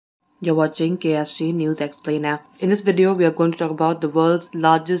You're watching KSG News Explainer. In this video, we are going to talk about the world's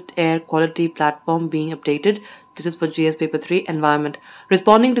largest air quality platform being updated. This is for GS Paper 3 Environment.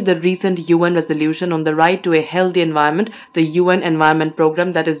 Responding to the recent UN resolution on the right to a healthy environment, the UN Environment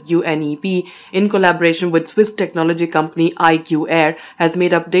Programme, that is UNEP, in collaboration with Swiss technology company IQAir, has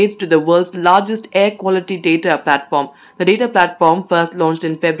made updates to the world's largest air quality data platform. The data platform, first launched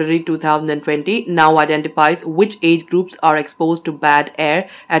in February 2020, now identifies which age groups are exposed to bad air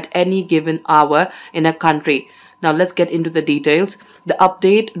at any given hour in a country. Now let's get into the details. The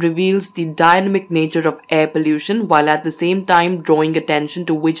update reveals the dynamic nature of air pollution while at the same time drawing attention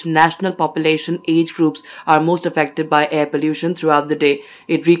to which national population age groups are most affected by air pollution throughout the day.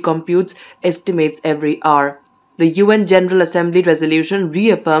 It recomputes estimates every hour. The UN General Assembly resolution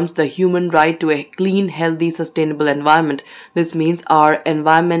reaffirms the human right to a clean, healthy, sustainable environment. This means our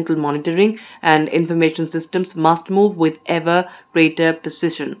environmental monitoring and information systems must move with ever greater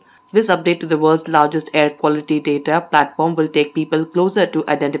precision. This update to the world's largest air quality data platform will take people closer to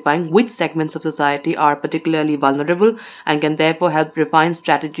identifying which segments of society are particularly vulnerable and can therefore help refine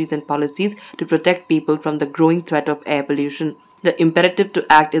strategies and policies to protect people from the growing threat of air pollution. The imperative to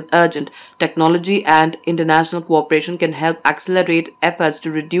act is urgent. Technology and international cooperation can help accelerate efforts to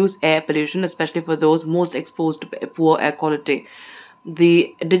reduce air pollution, especially for those most exposed to poor air quality.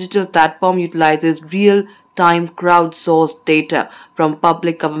 The digital platform utilizes real-time crowdsourced data from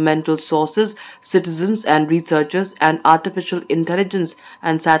public governmental sources, citizens and researchers, and artificial intelligence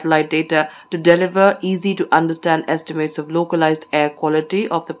and satellite data to deliver easy-to-understand estimates of localized air quality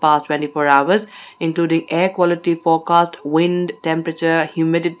of the past 24 hours, including air quality forecast, wind, temperature,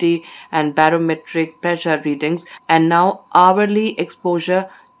 humidity, and barometric pressure readings, and now hourly exposure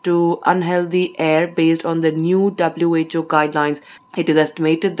to unhealthy air based on the new WHO guidelines. It is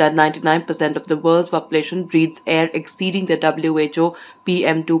estimated that 99% of the world's population breathes air exceeding the WHO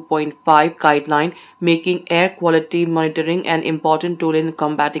PM2.5 guideline, making air quality monitoring an important tool in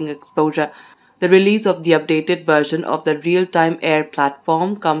combating exposure. The release of the updated version of the real-time air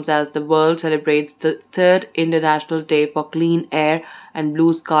platform comes as the world celebrates the third International Day for Clean Air and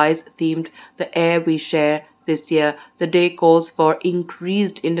Blue Skies themed The Air We Share. This year, the day calls for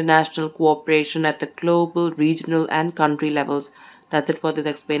increased international cooperation at the global, regional, and country levels. That's it for this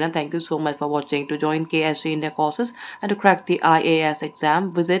explainer. Thank you so much for watching. To join KSG India courses and to crack the IAS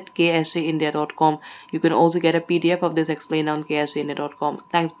exam, visit ksgindia.com. You can also get a PDF of this explainer on ksgindia.com.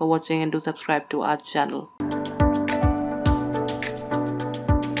 Thanks for watching and do subscribe to our channel.